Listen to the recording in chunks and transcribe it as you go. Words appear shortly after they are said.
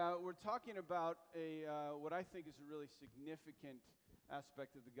we're talking about what I think is a really significant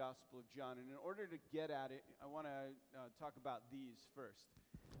aspect of the Gospel of John. And in order to get at it, I want to talk about these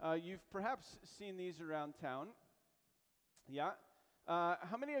first. You've perhaps seen these around town. Yeah?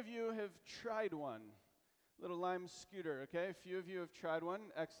 How many of you have tried one? Little Lime scooter, okay? A few of you have tried one.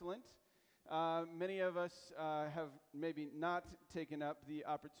 Excellent. Many of us have maybe not taken up the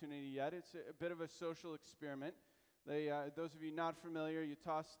opportunity yet. It's a bit of a social experiment. Those of you not familiar, you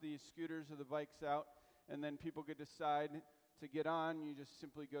toss the scooters or the bikes out, and then people could decide to get on. You just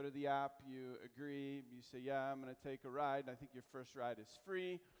simply go to the app, you agree, you say, yeah, I'm going to take a ride. I think your first ride is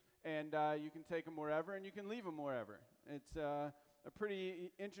free, and you can take them wherever, and you can leave them wherever. It's a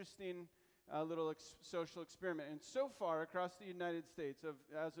pretty interesting little social experiment. And so far, across the United States,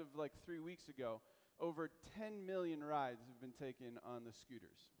 as of like 3 weeks ago, over 10 million rides have been taken on the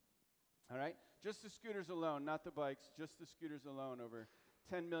scooters. All right? Just the scooters alone, not the bikes, just the scooters alone, over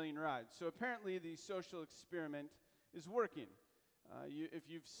 10 million rides. So apparently the social experiment is working. If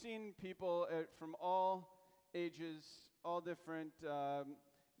you've seen people from all ages, all different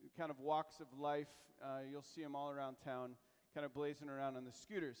kind of walks of life, you'll see them all around town, kind of blazing around on the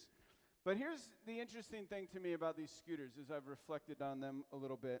scooters. But here's the interesting thing to me about these scooters, as I've reflected on them a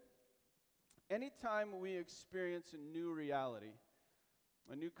little bit. Anytime we experience a new reality,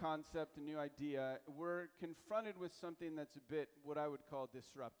 a new concept, a new idea, we're confronted with something that's a bit what I would call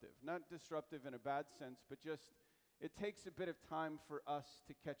disruptive. Not disruptive in a bad sense, but just it takes a bit of time for us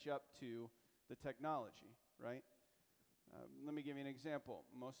to catch up to the technology, right? Let me give you an example.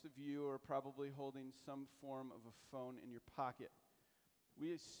 Most of you are probably holding some form of a phone in your pocket.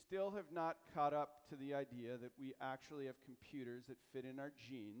 We still have not caught up to the idea that we actually have computers that fit in our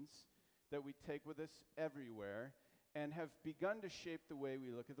jeans, that we take with us everywhere, and have begun to shape the way we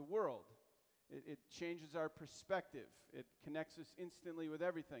look at the world. It changes our perspective. It connects us instantly with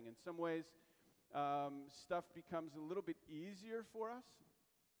everything. In some ways, stuff becomes a little bit easier for us,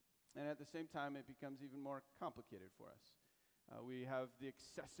 and at the same time, it becomes even more complicated for us. We have the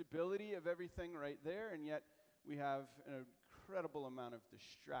accessibility of everything right there, and yet we have an incredible amount of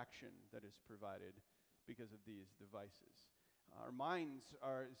distraction that is provided because of these devices. Our minds,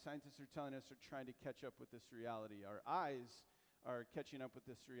 scientists are telling us, are trying to catch up with this reality. Our eyes are catching up with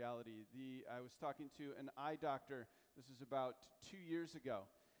this reality. I was talking to an eye doctor, this is about 2 years ago,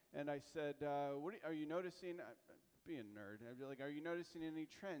 and I said, are you noticing, be a nerd, I'd be like, are you noticing any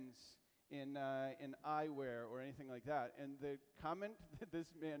trends in eyewear or anything like that? And the comment that this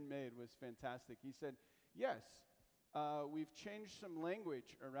man made was fantastic. He said, yes, we've changed some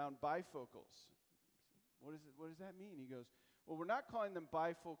language around bifocals. What does that mean? He goes, well, we're not calling them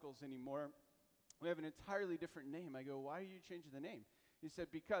bifocals anymore. We have an entirely different name. I go, why are you changing the name? He said,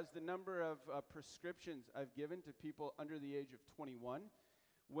 because the number of prescriptions I've given to people under the age of 21,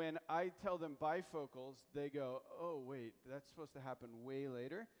 when I tell them bifocals, they go, oh, wait, that's supposed to happen way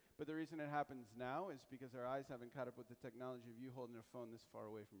later. But the reason it happens now is because our eyes haven't caught up with the technology of you holding a phone this far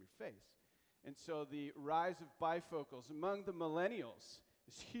away from your face. And so the rise of bifocals among the millennials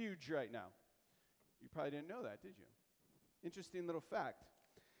is huge right now. You probably didn't know that, did you? Interesting little fact.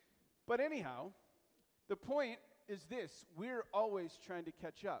 But anyhow, the point is this. We're always trying to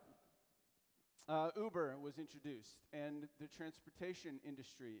catch up. Uber was introduced, and the transportation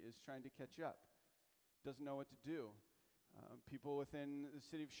industry is trying to catch up. Doesn't know what to do. People within the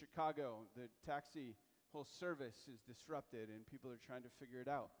city of Chicago, the taxi whole service is disrupted, and people are trying to figure it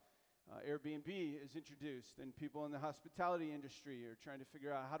out. Airbnb is introduced, and people in the hospitality industry are trying to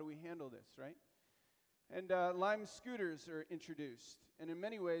figure out how do we handle this, right? And Lime scooters are introduced. And in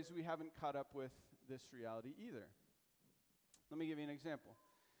many ways, we haven't caught up with this reality either. Let me give you an example.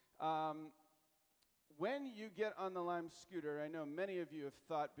 When you get on the Lime scooter, I know many of you have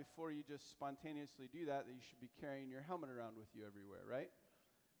thought before you just spontaneously do that you should be carrying your helmet around with you everywhere, right?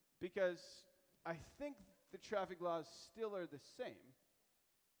 Because I think the traffic laws still are the same.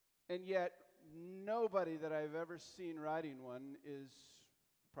 And yet, nobody that I've ever seen riding one is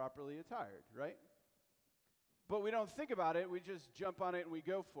properly attired, right? But we don't think about it, we just jump on it and we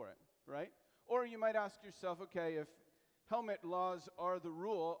go for it, right? Or you might ask yourself, okay, if helmet laws are the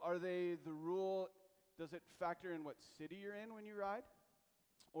rule, are they the rule, does it factor in what city you're in when you ride?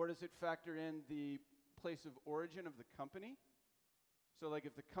 Or does it factor in the place of origin of the company? So like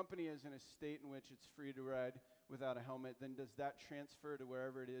if the company is in a state in which it's free to ride without a helmet, then does that transfer to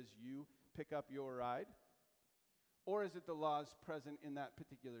wherever it is you pick up your ride? Or is it the laws present in that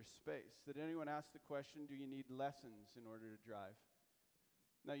particular space? Did anyone ask the question, do you need lessons in order to drive?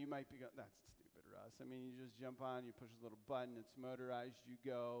 Now you might be going, that's stupid, Russ. I mean, you just jump on, you push a little button, it's motorized, you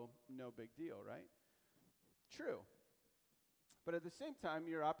go, no big deal, right? True. But at the same time,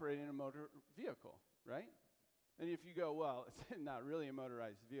 you're operating a motor vehicle, right? And if you go, well, it's not really a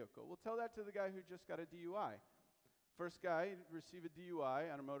motorized vehicle, well, tell that to the guy who just got a DUI. First guy to receive a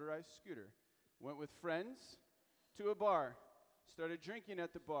DUI on a motorized scooter. Went with friends to a bar, started drinking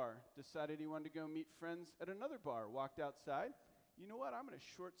at the bar, decided he wanted to go meet friends at another bar, walked outside. You know what? I'm going to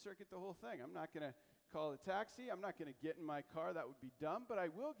short circuit the whole thing. I'm not going to call a taxi. I'm not going to get in my car. That would be dumb. But I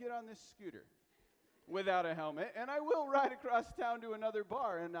will get on this scooter without a helmet, and I will ride across town to another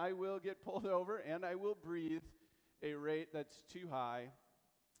bar, and I will get pulled over, and I will breathe a rate that's too high.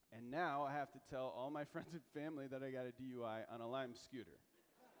 And now I have to tell all my friends and family that I got a DUI on a Lime scooter,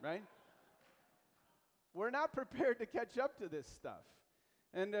 right? We're not prepared to catch up to this stuff,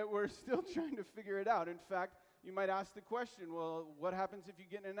 and we're still trying to figure it out. In fact, you might ask the question, well, what happens if you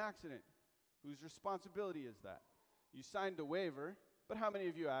get in an accident? Whose responsibility is that? You signed the waiver, but how many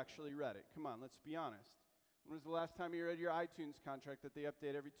of you actually read it? Come on, let's be honest. When was the last time you read your iTunes contract that they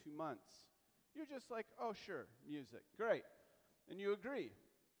update every 2 months? You're just like, oh, sure, music, great. And you agree.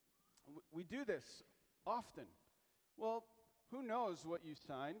 We do this often. Well, who knows what you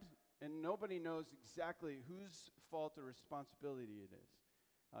signed? And nobody knows exactly whose fault or responsibility it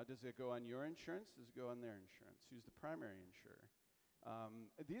is. Does it go on your insurance? Does it go on their insurance? Who's the primary insurer?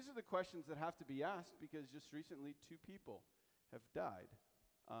 These are the questions that have to be asked because just recently 2 people have died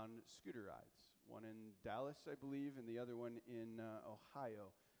on scooter rides. One in Dallas, I believe, and the other one in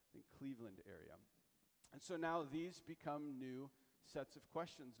Ohio, in Cleveland area. And so now these become new sets of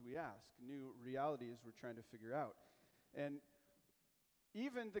questions we ask, new realities we're trying to figure out. And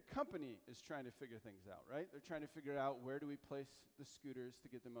even the company is trying to figure things out, right? They're trying to figure out where do we place the scooters to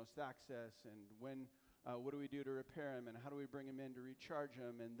get the most access, and when, what do we do to repair them, and how do we bring them in to recharge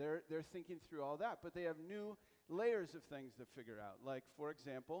them? And they're thinking through all that, but they have new layers of things to figure out. Like, for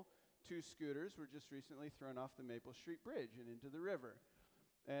example, 2 scooters were just recently thrown off the Maple Street Bridge and into the river.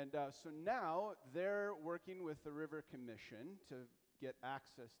 And so now they're working with the River Commission to get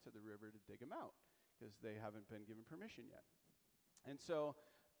access to the river to dig them out because they haven't been given permission yet. And so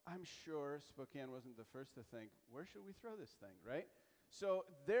I'm sure Spokane wasn't the first to think, where should we throw this thing, right? So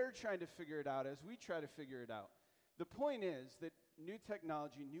they're trying to figure it out as we try to figure it out. The point is that new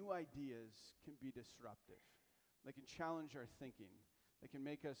technology, new ideas can be disruptive. They can challenge our thinking. They can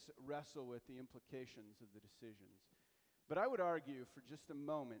make us wrestle with the implications of the decisions. But I would argue for just a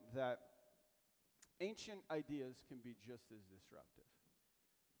moment that ancient ideas can be just as disruptive.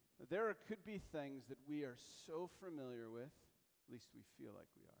 There could be things that we are so familiar with, at least we feel like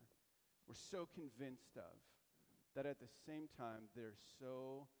we are, we're so convinced of, that at the same time they're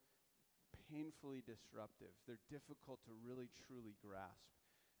so painfully disruptive. They're difficult to really, truly grasp.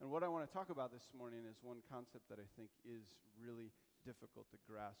 And what I want to talk about this morning is one concept that I think is really difficult to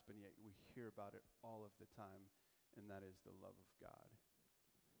grasp, and yet we hear about it all of the time, and that is the love of God.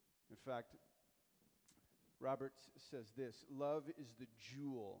 In fact, Roberts says this: love is the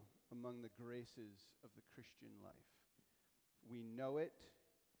jewel among the graces of the Christian life. We know it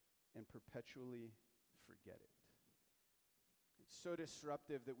and perpetually forget it. It's so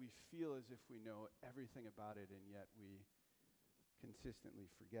disruptive that we feel as if we know everything about it, and yet we consistently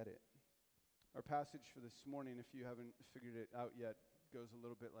forget it. Our passage for this morning, if you haven't figured it out yet, goes a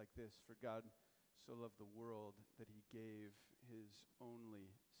little bit like this: For God so loved the world that he gave his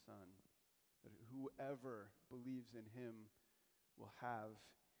only Son, that whoever believes in him will have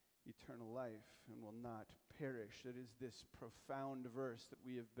eternal life and will not perish. It is this profound verse that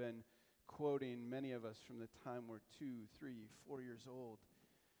we have been quoting, many of us, from the time we're 2, 3, 4 years old.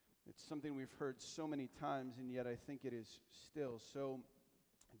 It's something we've heard so many times, and yet I think it is still so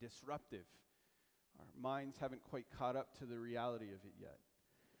disruptive. Our minds haven't quite caught up to the reality of it yet.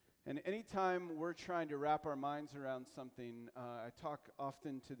 And anytime we're trying to wrap our minds around something, I talk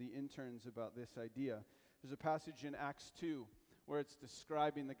often to the interns about this idea. There's a passage in Acts 2 where it's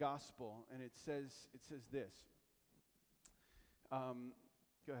describing the gospel, and it says this.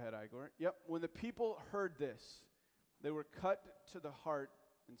 Go ahead, Igor. Yep. When the people heard this, they were cut to the heart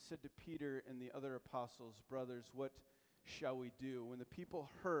and said to Peter and the other apostles, "Brothers, what shall we do?" When the people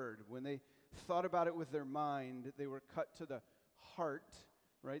heard, when they thought about it with their mind, they were cut to the heart,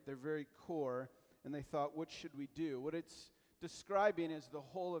 right, their very core, and they thought, what should we do? What it's describing is the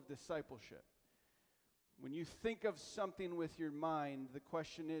whole of discipleship. When you think of something with your mind, the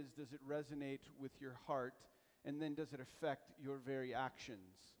question is, does it resonate with your heart? And then does it affect your very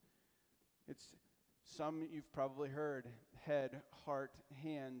actions? It's some you've probably heard: head, heart,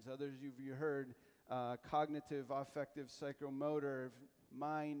 hands. Others you've heard cognitive, affective, psychomotor,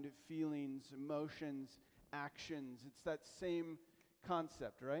 mind, feelings, emotions, actions. It's that same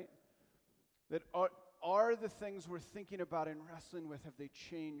concept, right? That are the things we're thinking about and wrestling with, have they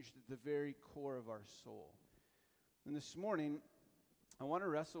changed the very core of our soul? And this morning, I want to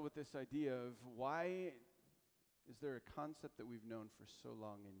wrestle with this idea of why is there a concept that we've known for so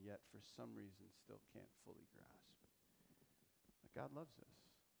long and yet for some reason still can't fully grasp? That God loves us.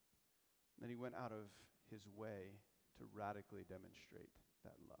 And then he went out of his way to radically demonstrate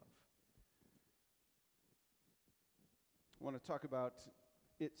that love. I want to talk about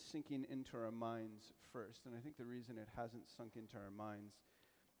it sinking into our minds first. And I think the reason it hasn't sunk into our minds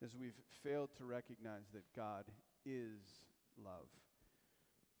is we've failed to recognize that God is love.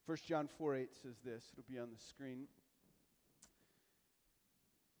 1 John 4:8 says this. It'll be on the screen.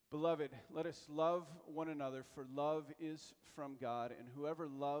 Beloved, let us love one another, for love is from God, and whoever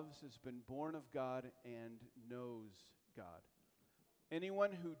loves has been born of God and knows God.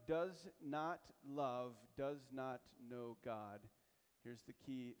 Anyone who does not love does not know God. Here's the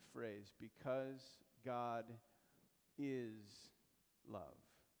key phrase: because God is love.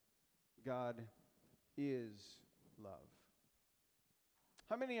 God is love.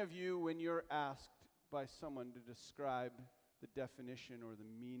 How many of you, when you're asked by someone to describe the definition or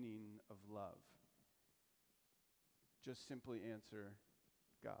the meaning of love, just simply answer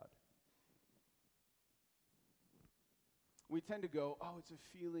God? We tend to go, oh, it's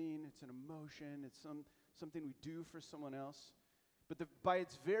a feeling, it's an emotion, it's something we do for someone else. But by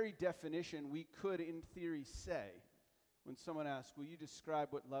its very definition, we could, in theory, say, when someone asks, will you describe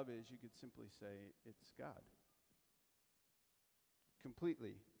what love is, you could simply say, it's God.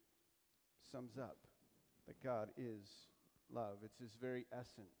 Completely sums up that God is love. It's his very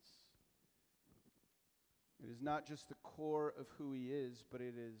essence. It is not just the core of who he is, but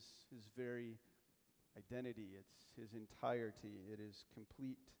it is his very identity. It's his entirety. It is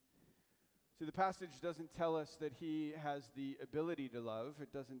complete. See, the passage doesn't tell us that he has the ability to love.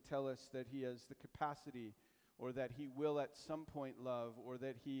 It doesn't tell us that he has the capacity, or that he will at some point love, or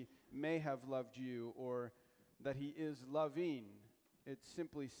that he may have loved you, or that he is loving. It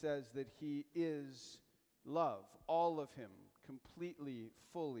simply says that he is love. All of him, completely,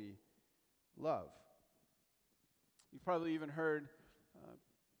 fully love. You've probably even heard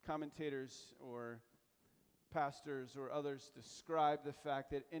commentators or pastors or others describe the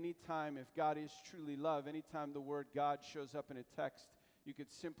fact that anytime, if God is truly love, anytime the word God shows up in a text, you could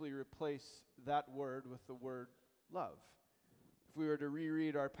simply replace that word with the word love. If we were to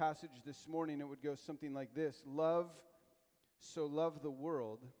reread our passage this morning, it would go something like this: love so loved the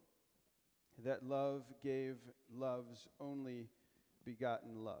world that love gave love's only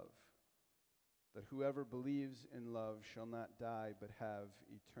begotten love, that whoever believes in love shall not die but have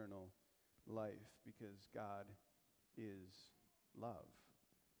eternal life, because God is love.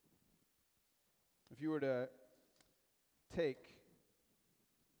 If you were to take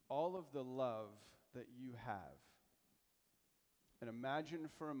all of the love that you have and imagine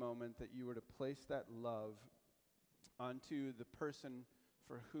for a moment that you were to place that love onto the person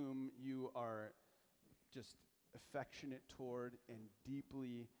for whom you are just affectionate toward and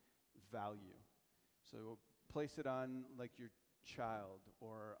deeply value. So place it on like your child,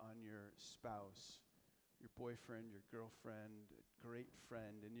 or on your spouse, your boyfriend, your girlfriend, a great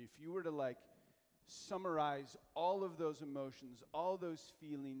friend. And if you were to summarize all of those emotions, all those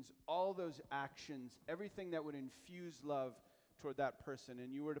feelings, all those actions, everything that would infuse love toward that person,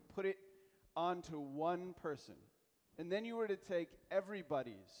 and you were to put it onto one person, and then you were to take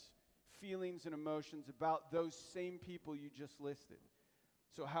everybody's feelings and emotions about those same people you just listed.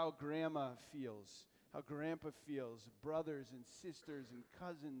 So how grandma feels, how grandpa feels, brothers and sisters and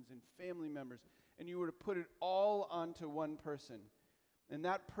cousins and family members, and you were to put it all onto one person. And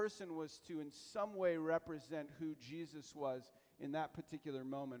that person was to in some way represent who Jesus was in that particular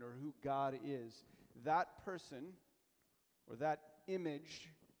moment, or who God is. That person, or that image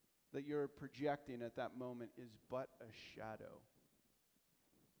that you're projecting at that moment, is but a shadow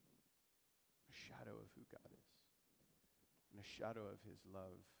of who God is, and a shadow of his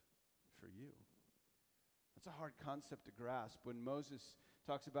love for you. That's a hard concept to grasp. When Moses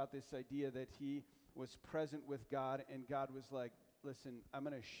talks about this idea that he was present with God, and God was like, listen, I'm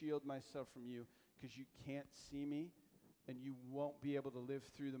going to shield myself from you because you can't see me and you won't be able to live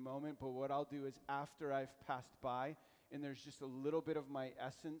through the moment. But what I'll do is, after I've passed by and there's just a little bit of my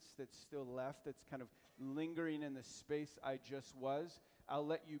essence that's still left, that's kind of lingering in the space I just was, I'll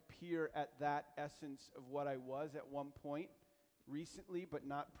let you peer at that essence of what I was at one point recently but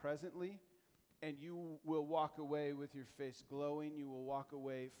not presently. And you will walk away with your face glowing. You will walk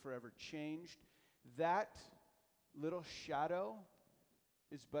away forever changed. That little shadow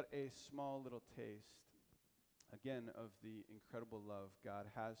is but a small little taste, again, of the incredible love God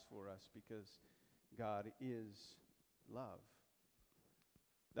has for us, because God is love.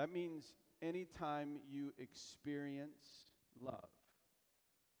 That means anytime you experience love,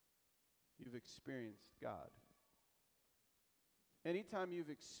 you've experienced God. Anytime you've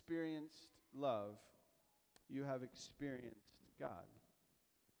experienced love, you have experienced God.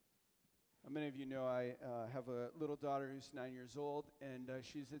 How many of you know I have a little daughter who's 9 years old, and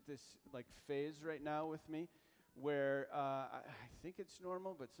she's at this phase right now with me where I think it's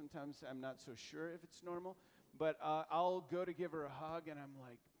normal, but sometimes I'm not so sure if it's normal. But I'll go to give her a hug, and I'm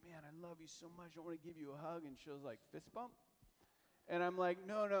like, man, I love you so much. I want to give you a hug. And she'll like, fist bump? And I'm like,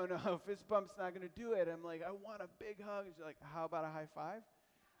 no, fist bump's not going to do it. I'm like, I want a big hug. And she's like, how about a high five?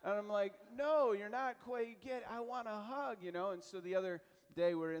 And I'm like, no, you're not quite I want a hug, And so the other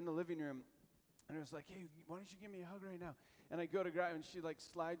day we're in the living room, and I was like, hey, why don't you give me a hug right now? And I go to grab, and she like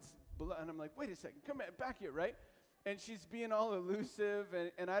slides below, and I'm like, wait a second, come back here, right? And she's being all elusive,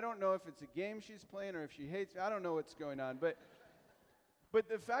 and I don't know if it's a game she's playing or if she hates me. I don't know what's going on. But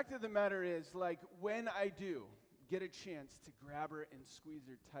the fact of the matter is, like, when I do get a chance to grab her and squeeze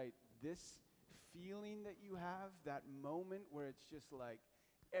her tight, this feeling that you have, that moment where it's just like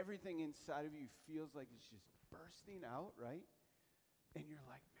everything inside of you feels like it's just bursting out, right? And you're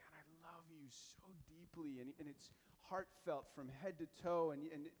like, man, I love you so deeply. And it's heartfelt from head to toe. And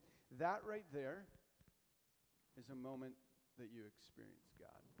that right there is a moment that you experience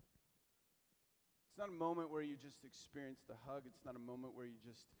God. It's not a moment where you just experienced the hug. It's not a moment where you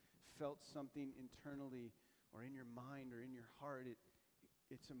just felt something internally or in your mind or in your heart.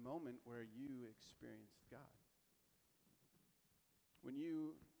 It's a moment where you experienced God. When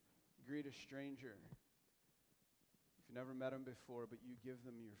you greet a stranger, if you've never met them before, but you give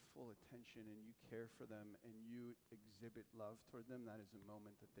them your full attention and you care for them and you exhibit love toward them, that is a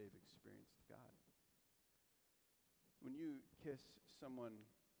moment that they've experienced God. When you kiss someone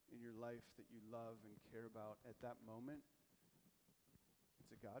in your life that you love and care about at that moment,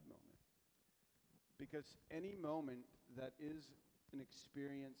 it's a God moment. Because any moment that is an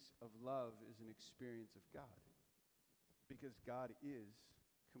experience of love is an experience of God. Because God is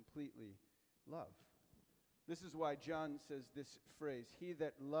completely love. This is why John says this phrase, he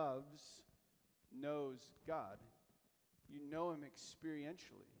that loves knows God. You know him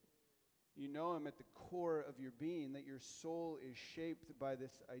experientially. You know him at the core of your being, that your soul is shaped by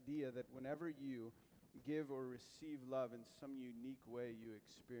this idea that whenever you give or receive love in some unique way, you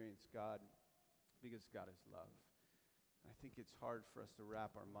experience God because God is love. I think it's hard for us to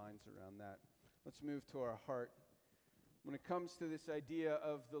wrap our minds around that. Let's move to our heart. When it comes to this idea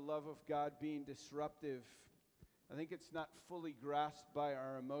of the love of God being disruptive, I think it's not fully grasped by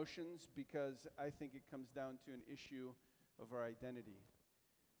our emotions because I think it comes down to an issue of our identity.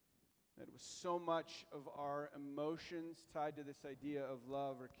 That was so much of our emotions tied to this idea of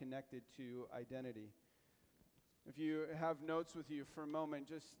love are connected to identity. If you have notes with you for a moment,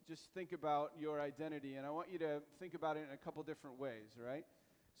 just think about your identity, and I want you to think about it in a couple different ways, right?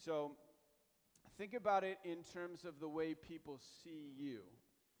 So think about it in terms of the way people see you,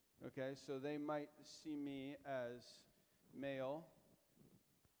 okay? So they might see me as male,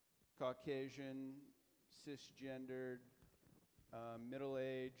 Caucasian, cisgendered,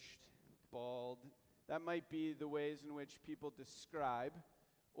 middle-aged, bald. That might be the ways in which people describe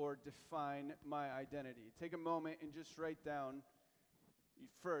or define my identity. Take a moment and just write down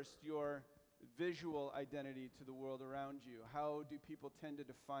first your visual identity to the world around you. How do people tend to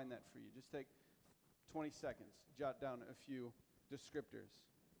define that for you? Just take 20 seconds. Jot down a few descriptors.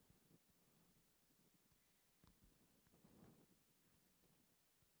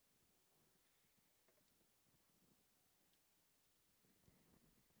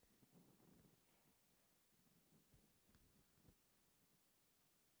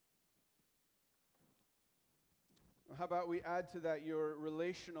 How about we add to that your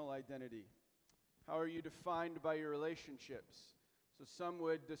relational identity? How are you defined by your relationships? So some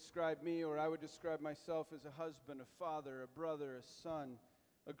would describe me, or I would describe myself as a husband, a father, a brother, a son,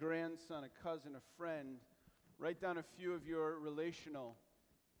 a grandson, a cousin, a friend. Write down a few of your relational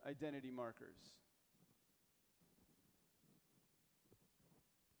identity markers.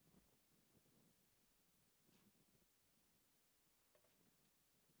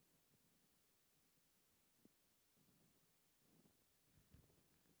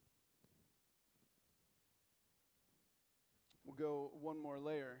 We'll go one more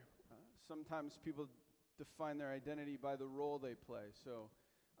layer. Sometimes people define their identity by the role they play. So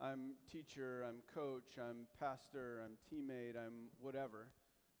I'm teacher, I'm coach, I'm pastor, I'm teammate, I'm whatever.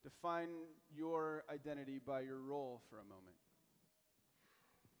 Define your identity by your role for a moment.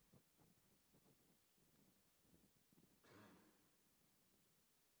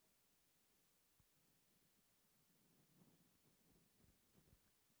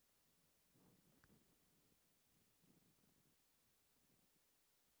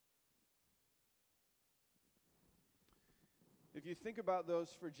 If you think about those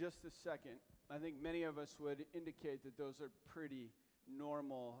for just a second, I think many of us would indicate that those are pretty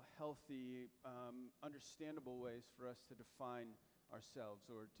normal, healthy, understandable ways for us to define ourselves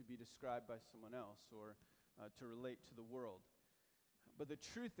or to be described by someone else or to relate to the world. But the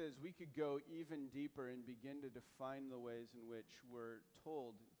truth is, we could go even deeper and begin to define the ways in which we're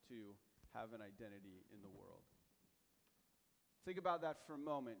told to have an identity in the world. Think about that for a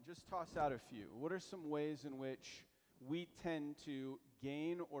moment. Just toss out a few. What are some ways in which we tend to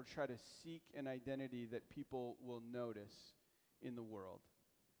gain or try to seek an identity that people will notice in the world?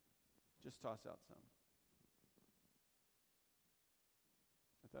 Just toss out some.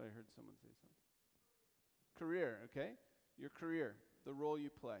 I thought I heard someone say something. Career, okay? Your career, the role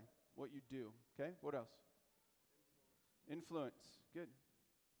you play, what you do, okay? What else? Influence. Good.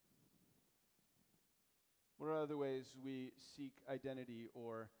 What are other ways we seek identity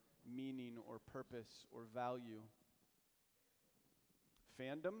or meaning or purpose or value?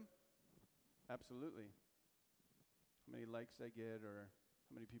 Fandom? Absolutely. How many likes I get or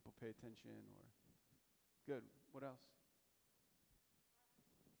how many people pay attention or... Good. What else?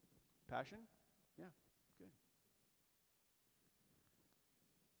 Passion? Yeah, good.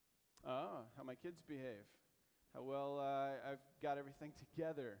 How my kids behave. How well I've got everything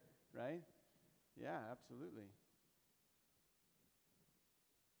together, right? Yeah, absolutely.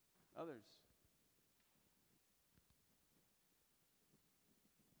 Others?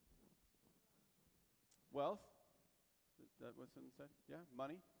 Wealth? That what someone said? Yeah,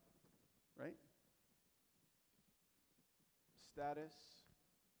 money, right? Status?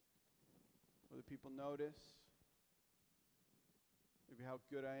 Whether people notice? Maybe how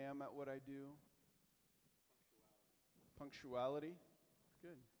good I am at what I do? Punctuality?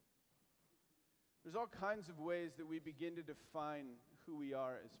 Good. There's all kinds of ways that we begin to define who we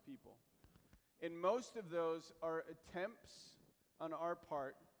are as people. And most of those are attempts on our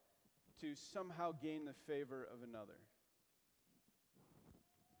part to somehow gain the favor of another.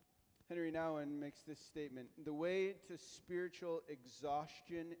 Henry Nouwen makes this statement: the way to spiritual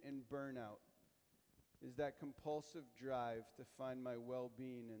exhaustion and burnout is that compulsive drive to find my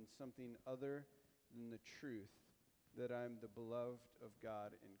well-being in something other than the truth that I'm the beloved of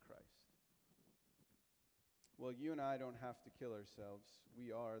God in Christ. Well, you and I don't have to kill ourselves.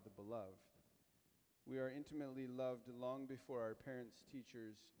 We are the beloved. We are intimately loved long before our parents,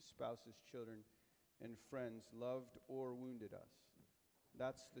 teachers, spouses, children, and friends loved or wounded us.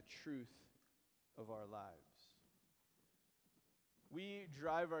 That's the truth of our lives. We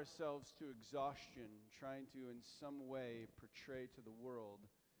drive ourselves to exhaustion trying to in some way portray to the world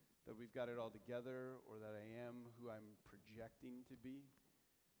that we've got it all together or that I am who I'm projecting to be.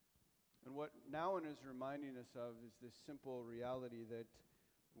 And what Nouwen is reminding us of is this simple reality that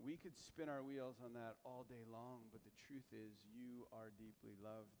we could spin our wheels on that all day long, but the truth is you are deeply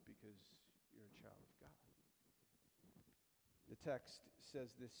loved because you're a child of God. The text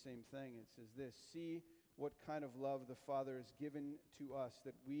says this same thing. It says this: see what kind of love the Father has given to us,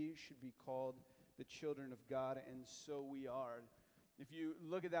 that we should be called the children of God, and so we are. If you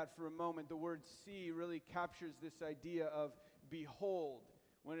look at that for a moment, the word see really captures this idea of behold.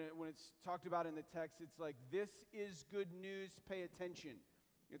 When it's talked about in the text, it's like, this is good news, pay attention.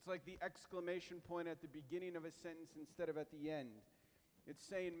 It's like the exclamation point at the beginning of a sentence instead of at the end. It's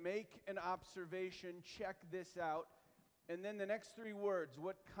saying, make an observation, check this out. And then the next three words,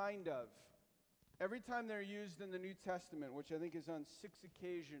 what kind of? Every time they're used in the New Testament, which I think is on 6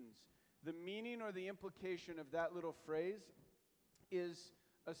 occasions, the meaning or the implication of that little phrase is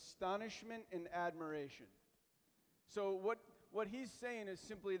astonishment and admiration. So what he's saying is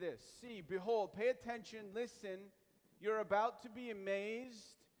simply this: see, behold, pay attention, listen. You're about to be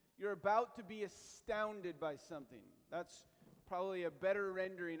amazed. You're about to be astounded by something. That's probably a better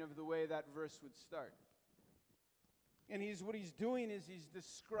rendering of the way that verse would start. And what he's doing is he's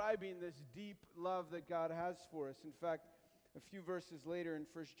describing this deep love that God has for us. In fact, a few verses later in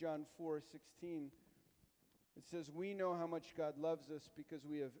 1 John 4:16, it says, we know how much God loves us because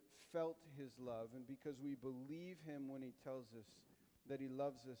we have felt his love and because we believe him when he tells us that he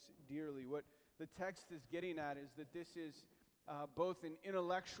loves us dearly. What the text is getting at is that this is both an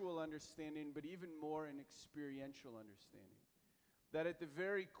intellectual understanding, but even more an experiential understanding. That at the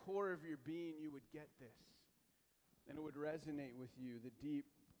very core of your being, you would get this. And it would resonate with you, the deep,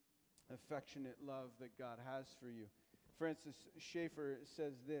 affectionate love that God has for you. Francis Schaeffer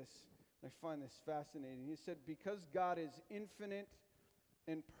says this, I find this fascinating. He said, because God is infinite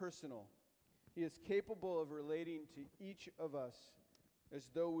and personal, he is capable of relating to each of us as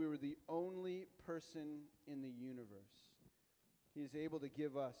though we were the only person in the universe. He is able to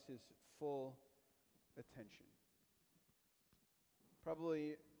give us his full attention.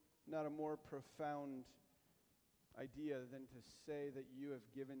 Probably not a more profound idea than to say that you have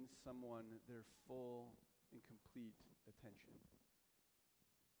given someone their full and complete attention.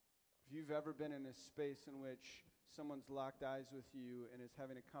 If you've ever been in a space in which someone's locked eyes with you and is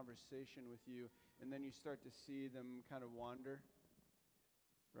having a conversation with you, and then you start to see them kind of wander,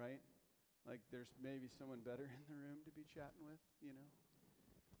 right? Like there's maybe someone better in the room to be chatting with,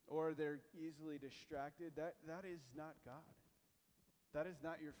 Or they're easily distracted. That is not God. That is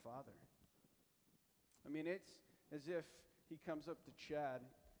not your Father. I mean, it's as if he comes up to Chad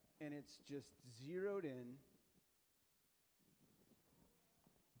and it's just zeroed in,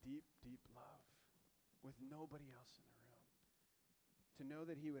 deep, deep love with nobody else in the room. To know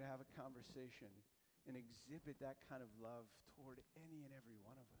that he would have a conversation and exhibit that kind of love toward any and every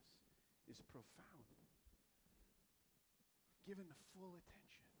one of us is profound. Given the full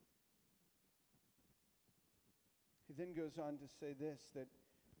attention. He then goes on to say this, that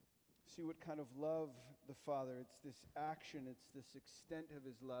see what kind of love the Father, it's this action, it's this extent of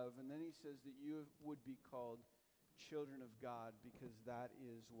his love. And then he says that you would be called children of God because that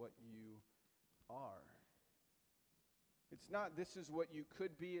is what you are. It's not this is what you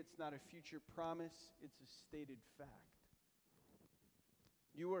could be, it's not a future promise, it's a stated fact.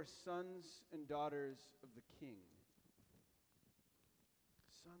 You are sons and daughters of the King.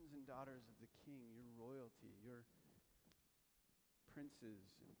 Sons and daughters of the King, your royalty, your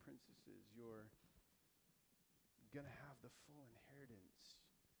princes and princesses, you're going to have the full inheritance.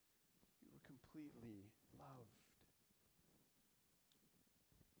 You were completely loved.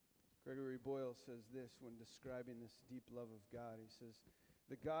 Gregory Boyle says this when describing this deep love of God. He says,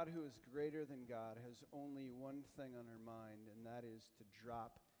 "The God who is greater than God has only one thing on her mind, and that is to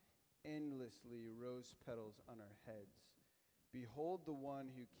drop endlessly rose petals on our heads. Behold the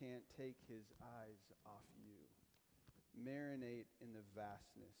one who can't take his eyes off you. Marinate in the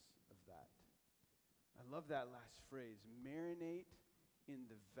vastness of that." I love that last phrase, marinate in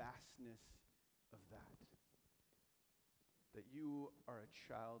the vastness of that. That you are a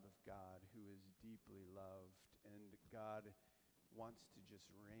child of God who is deeply loved, and God wants to just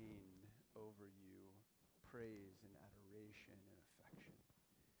reign over you, praise and adoration and affection.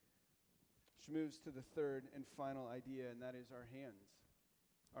 Which moves to the third and final idea, and that is our hands,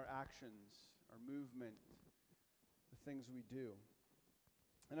 our actions, our movement, the things we do.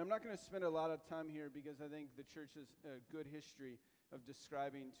 And I'm not going to spend a lot of time here because I think the church has a good history of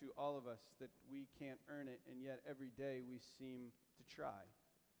describing to all of us that we can't earn it, and yet every day we seem to try.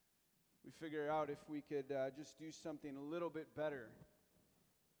 We figure out if we could just do something a little bit better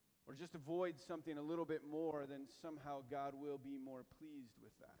or just avoid something a little bit more, then somehow God will be more pleased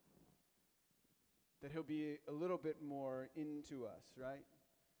with that. That he'll be a little bit more into us, right?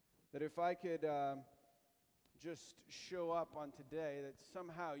 That if I could just show up on today, that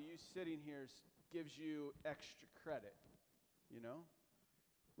somehow you sitting here gives you extra credit,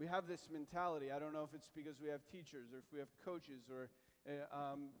 We have this mentality. I don't know if it's because we have teachers or if we have coaches or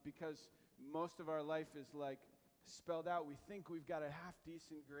because most of our life is like spelled out. We think we've got a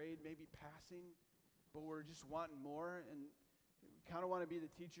half-decent grade, maybe passing, but we're just wanting more, and we kind of want to be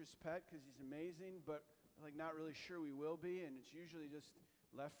the teacher's pet because he's amazing, but we're like not really sure we will be, and it's usually just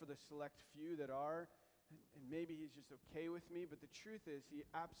left for the select few that are, and maybe he's just okay with me, but the truth is he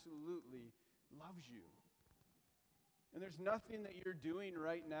absolutely loves you. And there's nothing that you're doing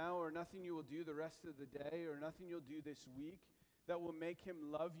right now or nothing you will do the rest of the day or nothing you'll do this week that will make him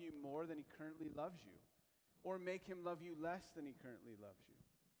love you more than he currently loves you or make him love you less than he currently loves you.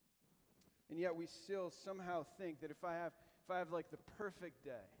 And yet we still somehow think that if I have like the perfect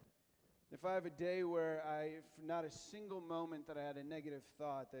day, if I have a day where if not a single moment that I had a negative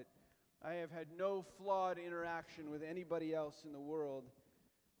thought, that I have had no flawed interaction with anybody else in the world,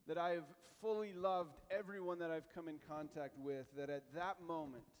 that I have fully loved everyone that I've come in contact with, that at that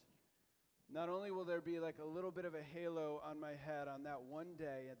moment, not only will there be like a little bit of a halo on my head on that one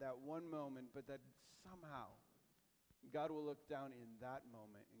day, at that one moment, but that somehow God will look down in that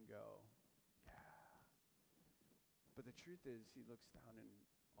moment and go, yeah. But the truth is, he looks down in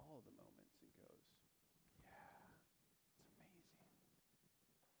all the moments and goes, yeah, it's amazing.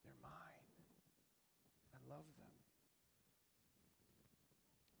 They're mine. I love them.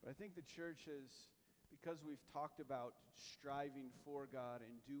 But I think the church is, because we've talked about striving for God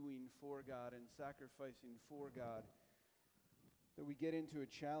and doing for God and sacrificing for God, that we get into a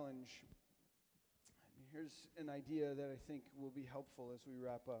challenge. And here's an idea that I think will be helpful as we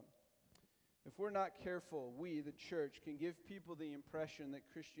wrap up. If we're not careful, we, the church, can give people the impression that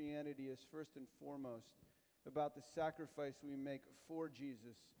Christianity is first and foremost about the sacrifice we make for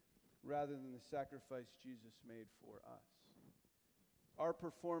Jesus rather than the sacrifice Jesus made for us. Our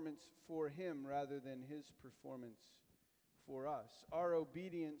performance for him rather than his performance for us. Our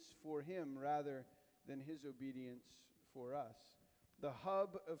obedience for him rather than his obedience for us. The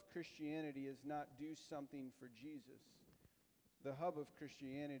hub of Christianity is not do something for Jesus. The hub of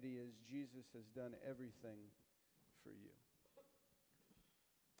Christianity is Jesus has done everything for you.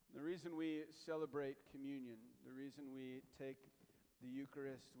 The reason we celebrate communion, the reason we take the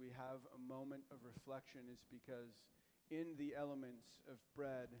Eucharist, we have a moment of reflection is because in the elements of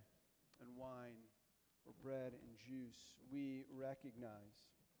bread and wine, or bread and juice, we recognize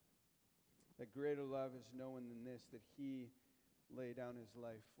that greater love is no one than this, that he laid down his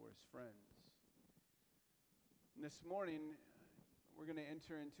life for his friends. And this morning, we're going to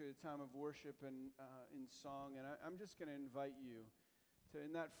enter into a time of worship and in song, and I'm just going to invite you to,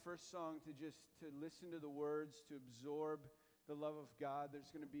 in that first song, to listen to the words, to absorb the love of God. There's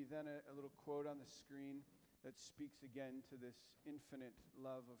going to be then a little quote on the screen that speaks again to this infinite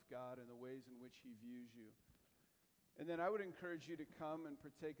love of God and the ways in which he views you. And then I would encourage you to come and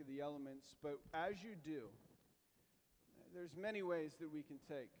partake of the elements, but as you do, there's many ways that we can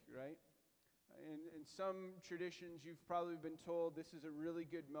take, right? In some traditions, you've probably been told this is a really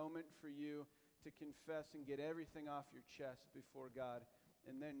good moment for you to confess and get everything off your chest before God,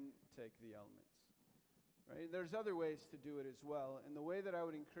 and then take the elements. Right? There's other ways to do it as well, and the way that I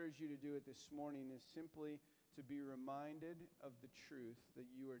would encourage you to do it this morning is simply to be reminded of the truth that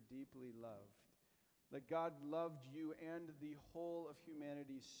you are deeply loved, that God loved you and the whole of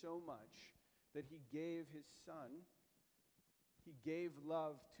humanity so much that he gave his Son. He gave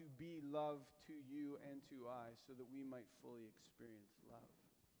love to be love to you and to I so that we might fully experience love.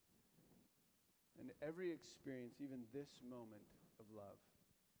 And every experience, even this moment of love,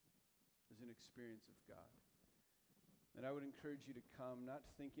 is an experience of God. And I would encourage you to come, not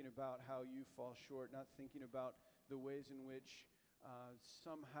thinking about how you fall short, not thinking about the ways in which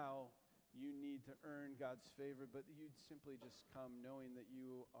somehow you need to earn God's favor, but you'd simply just come knowing that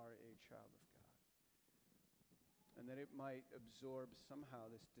you are a child of God. And that it might absorb somehow,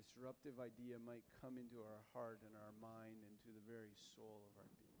 this disruptive idea might come into our heart and our mind, into the very soul of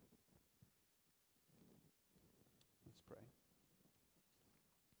our being. Let's pray.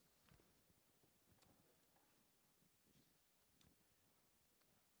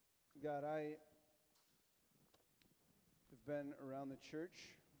 God, I have been around the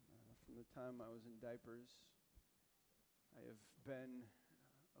church from the time I was in diapers. I have been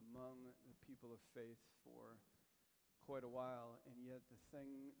among the people of faith for quite a while, and yet the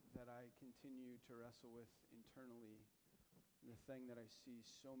thing that I continue to wrestle with internally, the thing that I see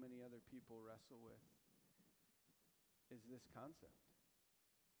so many other people wrestle with, is this concept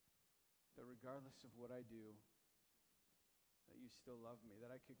that regardless of what I do, that you still love me,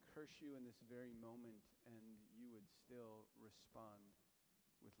 that I could curse you in this very moment and you would still respond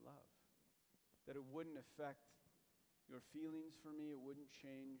with love, that it wouldn't affect your feelings for me, it wouldn't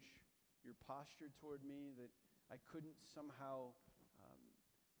change your posture toward me, that I couldn't somehow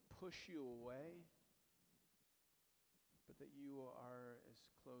push you away, but that you are as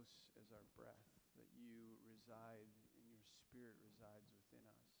close as our breath, that you reside and your spirit resides within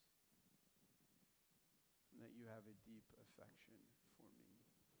us, and that you have a deep affection for me.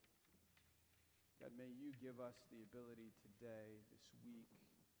 God, may you give us the ability today, this week,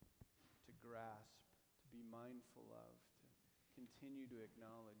 to grasp, to be mindful of, to continue to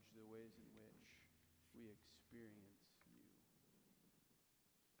acknowledge the ways in which we experience you.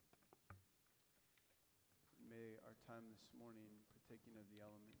 May our time this morning, partaking of the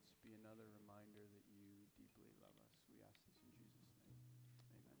elements, be another reminder that